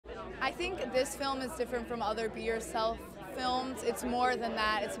I think this film is different from other Be Yourself films. It's more than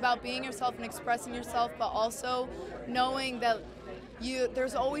that. It's about being yourself and expressing yourself, but also knowing that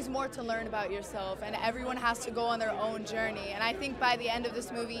there's always more to learn about yourself, and everyone has to go on their own journey. And I think by the end of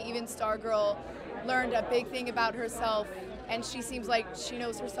this movie, even Stargirl learned a big thing about herself, and she seems like she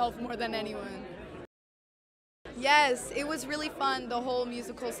knows herself more than anyone. Yes, it was really fun, the whole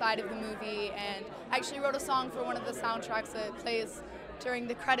musical side of the movie, and I actually wrote a song for one of the soundtracks that plays during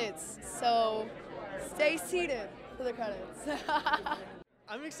the credits, so stay seated for the credits.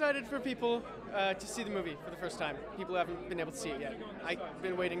 I'm excited for people to see the movie for the first time. People who haven't been able to see it yet. I've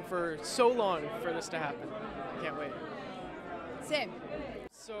been waiting for so long for this to happen. I can't wait. Same.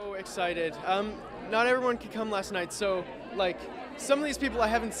 So excited. Not everyone could come last night, so like some of these people I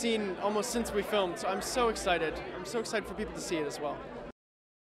haven't seen almost since we filmed, so I'm so excited. I'm so excited for people to see it as well.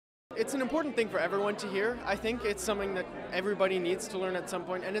 It's an important thing for everyone to hear. I think it's something that everybody needs to learn at some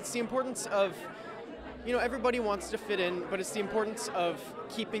point, and it's the importance of, you know, everybody wants to fit in, but it's the importance of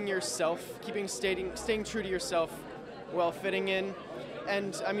keeping yourself, staying true to yourself while fitting in.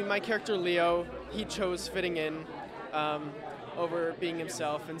 And I mean, my character Leo, he chose fitting in over being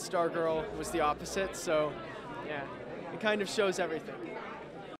himself, and Stargirl was the opposite, so yeah, it kind of shows everything.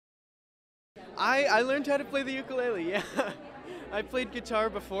 I learned how to play the ukulele, yeah. I played guitar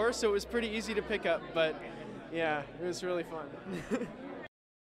before, so it was pretty easy to pick up, but yeah, it was really fun.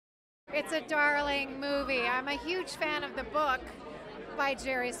 It's a darling movie. I'm a huge fan of the book by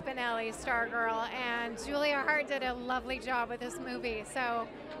Jerry Spinelli, Stargirl, and Julia Hart did a lovely job with this movie, so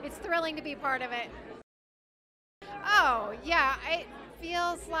it's thrilling to be part of it. Oh, yeah, it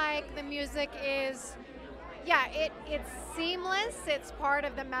feels like the music is, yeah, it's seamless. It's part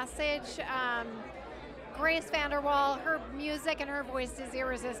of the message. Grace VanderWaal, her music and her voice is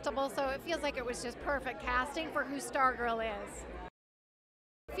irresistible, so it feels like it was just perfect casting for who Stargirl is.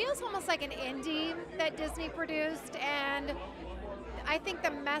 It feels almost like an indie that Disney produced, and I think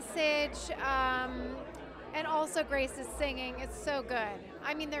the message and also Grace's singing, it's so good.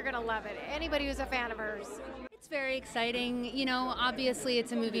 I mean, they're gonna love it. Anybody who's a fan of hers. It's very exciting. You know, obviously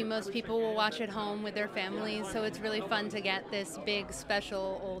it's a movie most people will watch at home with their families, so it's really fun to get this big,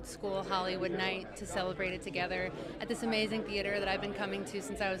 special, old school Hollywood night to celebrate it together at this amazing theater that I've been coming to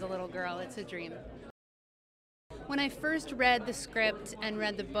since I was a little girl. It's a dream. When I first read the script and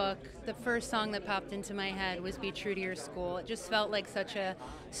read the book, the first song that popped into my head was Be True to Your School. It just felt like such a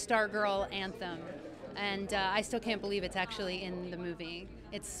Stargirl anthem, and I still can't believe it's actually in the movie.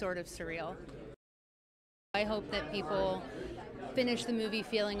 It's sort of surreal. I hope that people finish the movie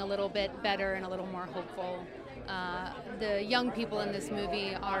feeling a little bit better and a little more hopeful. The young people in this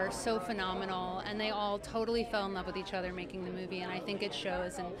movie are so phenomenal, and they all totally fell in love with each other making the movie, and I think it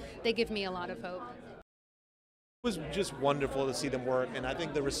shows, and they give me a lot of hope. It was just wonderful to see them work, and I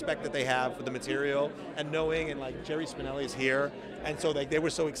think the respect that they have for the material, and knowing, and like Jerry Spinelli is here, and so like they were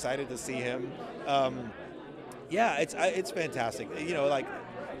so excited to see him. Yeah, it's fantastic. You know, like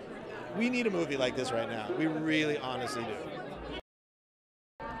we need a movie like this right now. We really, honestly do.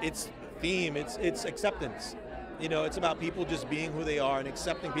 It's theme. It's acceptance. You know, it's about people just being who they are and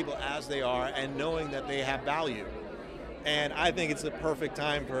accepting people as they are, and knowing that they have value. And I think it's the perfect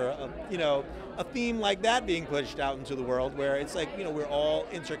time for a theme like that being pushed out into the world, where it's like, you know, we're all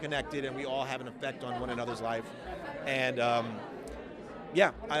interconnected and we all have an effect on one another's life. And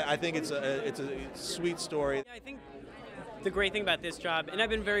yeah, I think it's a sweet story. Yeah, I think the great thing about this job, and I've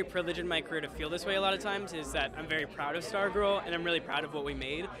been very privileged in my career to feel this way a lot of times, is that I'm very proud of Stargirl, and I'm really proud of what we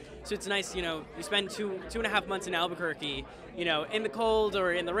made. So it's nice, you know, you spend two and a half months in Albuquerque, you know, in the cold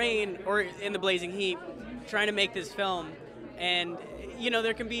or in the rain or in the blazing heat, trying to make this film. And, you know,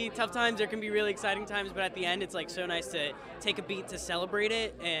 there can be tough times, there can be really exciting times, but at the end it's like so nice to take a beat to celebrate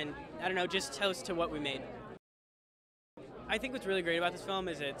it and, I don't know, just toast to what we made. I think what's really great about this film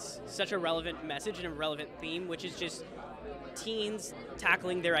is it's such a relevant message and a relevant theme, which is just teens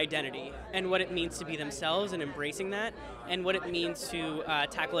tackling their identity and what it means to be themselves and embracing that, and what it means to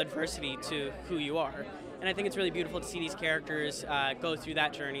tackle adversity to who you are. And I think it's really beautiful to see these characters go through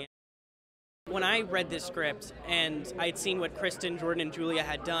that journey. When I read this script and I'd seen what Kristin, Jordan, and Julia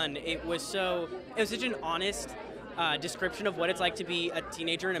had done, it was such an honest description of what it's like to be a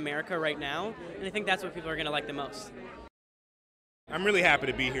teenager in America right now, and I think that's what people are going to like the most. I'm really happy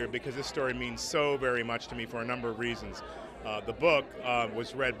to be here because this story means so very much to me for a number of reasons. The book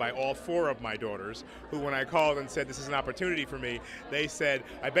was read by all 4 of my daughters, who when I called and said this is an opportunity for me, they said,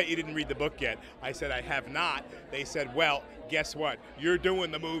 I bet you didn't read the book yet. I said, I have not. They said, well, guess what? You're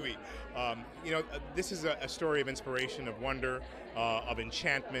doing the movie. You know, this is a story of inspiration, of wonder, of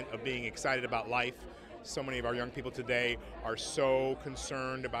enchantment, of being excited about life. so many of our young people today are so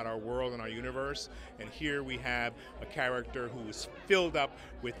concerned about our world and our universe. And here we have a character who is filled up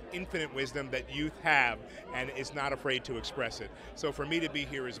with infinite wisdom that youth have and is not afraid to express it. So for me to be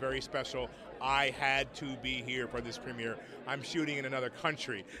here is very special. I had to be here for this premiere. I'm shooting in another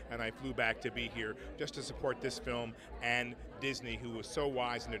country, and I flew back to be here just to support this film and Disney, who was so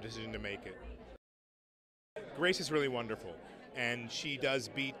wise in their decision to make it. Grace is really wonderful, and she does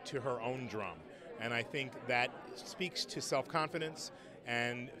beat to her own drum. And I think that speaks to self-confidence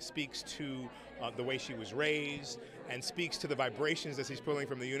and speaks to the way she was raised and speaks to the vibrations that she's pulling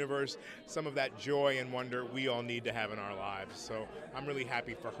from the universe, some of that joy and wonder we all need to have in our lives. So I'm really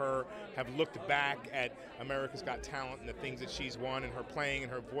happy for her, have looked back at America's Got Talent and the things that she's won, and her playing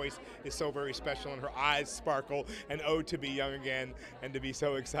and her voice is so very special, and her eyes sparkle, and oh, to be young again and to be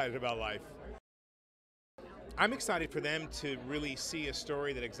so excited about life. I'm excited for them to really see a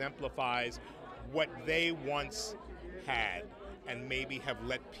story that exemplifies what they once had and maybe have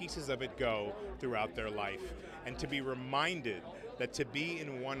let pieces of it go throughout their life, and to be reminded that to be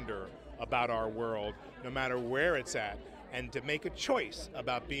in wonder about our world, no matter where it's at, and to make a choice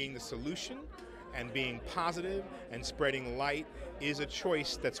about being the solution and being positive and spreading light is a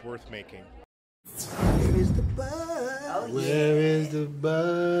choice that's worth making. Where is the buzz? Where is the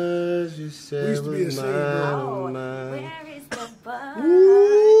buzz? You said we used to be the same, bro.